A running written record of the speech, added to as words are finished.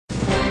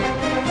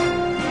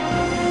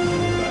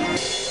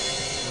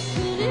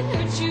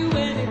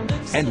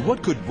And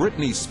what could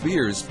Britney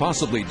Spears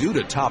possibly do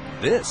to top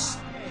this?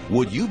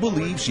 Would you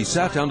believe she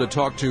sat down to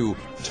talk to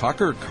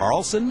Tucker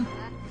Carlson?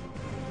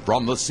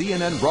 From the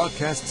CNN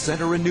Broadcast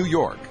Center in New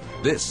York,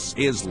 this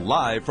is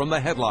Live from the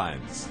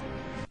Headlines.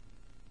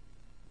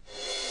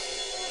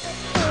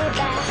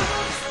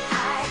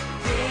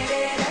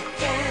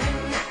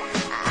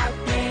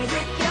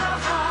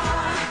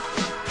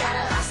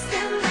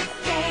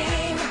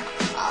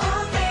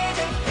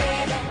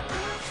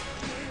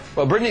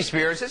 Well, Britney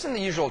Spears isn't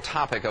the usual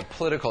topic of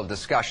political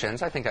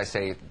discussions. I think I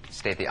state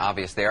the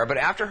obvious there. But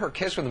after her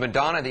kiss with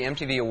Madonna at the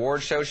MTV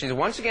Awards show, she's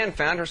once again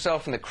found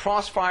herself in the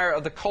crossfire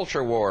of the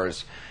culture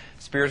wars.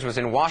 Spears was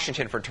in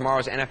Washington for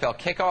tomorrow's NFL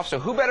kickoff, so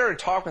who better to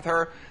talk with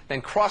her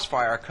than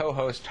Crossfire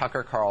co-host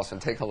Tucker Carlson?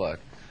 Take a look.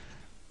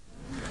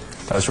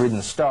 I was reading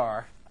the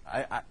Star.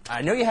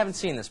 I know you haven't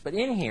seen this, but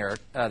in here,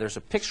 there's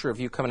a picture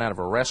of you coming out of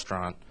a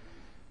restaurant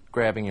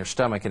grabbing your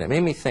stomach, and it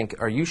made me think,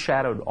 are you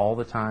shadowed all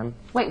the time?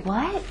 Wait,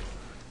 what?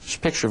 Just a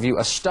picture of you,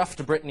 a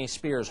stuffed Britney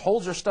Spears,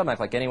 holds her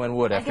stomach like anyone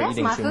would after eating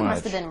too much. I guess my food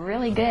must have been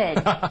really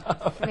good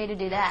for me to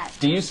do that.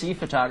 Do you see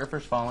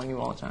photographers following you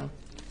all the time?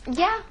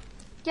 Yeah.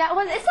 Yeah,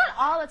 well, it's not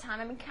all the time.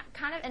 I mean,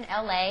 kind of in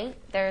L.A.,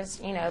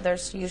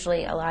 there's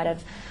usually a lot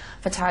of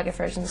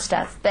photographers and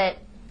stuff. But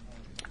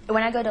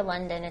when I go to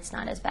London, it's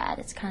not as bad.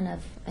 It's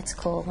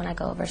cool. When I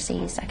go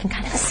overseas, I can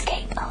kind of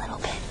escape a little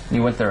bit.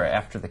 You went there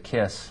after the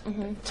kiss.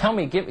 Mm-hmm. Tell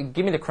me, give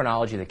me the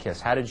chronology of the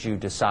kiss. How did you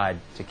decide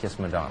to kiss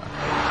Madonna?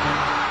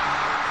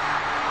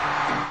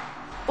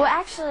 Well,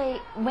 actually,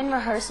 when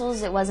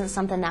rehearsals, it wasn't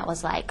something that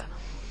was like,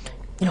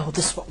 you know,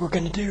 this is what we're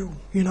going to do,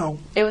 you know.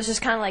 It was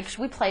just kind of like,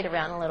 we played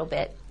around a little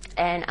bit.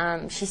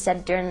 And she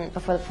said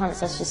before the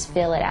performance, let's just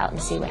feel it out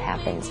and see what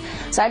happens.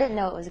 So I didn't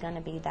know it was going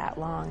to be that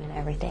long and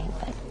everything,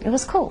 but it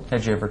was cool.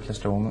 Had you ever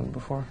kissed a woman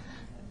before?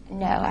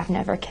 No, I've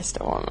never kissed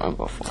a woman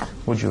before.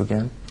 Would you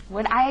again?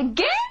 Would I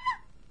again?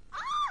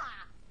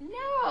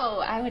 No,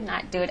 I would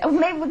not do it. Oh,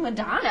 maybe with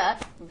Madonna,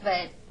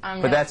 but...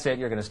 But that's it?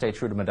 You're going to stay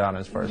true to Madonna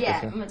as far as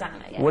kissing? Yeah,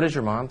 Madonna, yeah. What does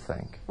your mom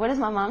think? What does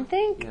my mom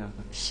think? Yeah.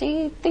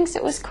 She thinks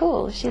it was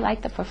cool. She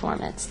liked the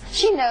performance.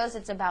 She knows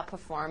it's about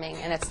performing,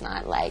 and it's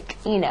not like,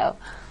 you know,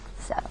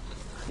 so...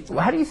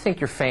 Well, how do you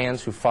think your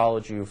fans who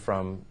followed you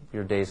from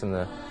your days in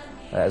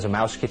as a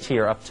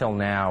Mouseketeer up till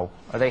now,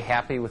 are they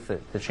happy with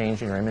the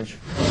change in your image?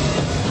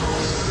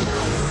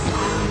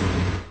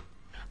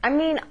 I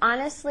mean,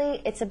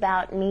 honestly, it's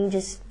about me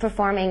just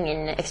performing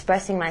and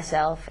expressing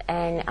myself,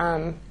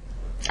 and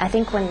I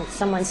think when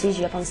someone sees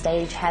you up on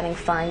stage having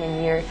fun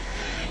and you're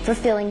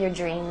fulfilling your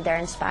dream, they're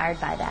inspired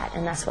by that,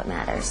 and that's what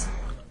matters.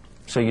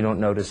 So you don't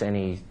notice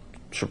any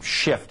sort of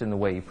shift in the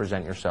way you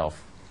present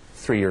yourself?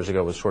 3 years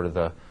ago was sort of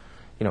the,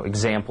 you know,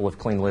 example of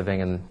clean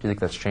living, and do you think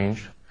that's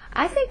changed?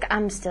 I think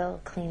I'm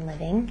still clean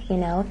living, you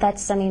know.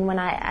 I mean, when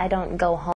I don't go home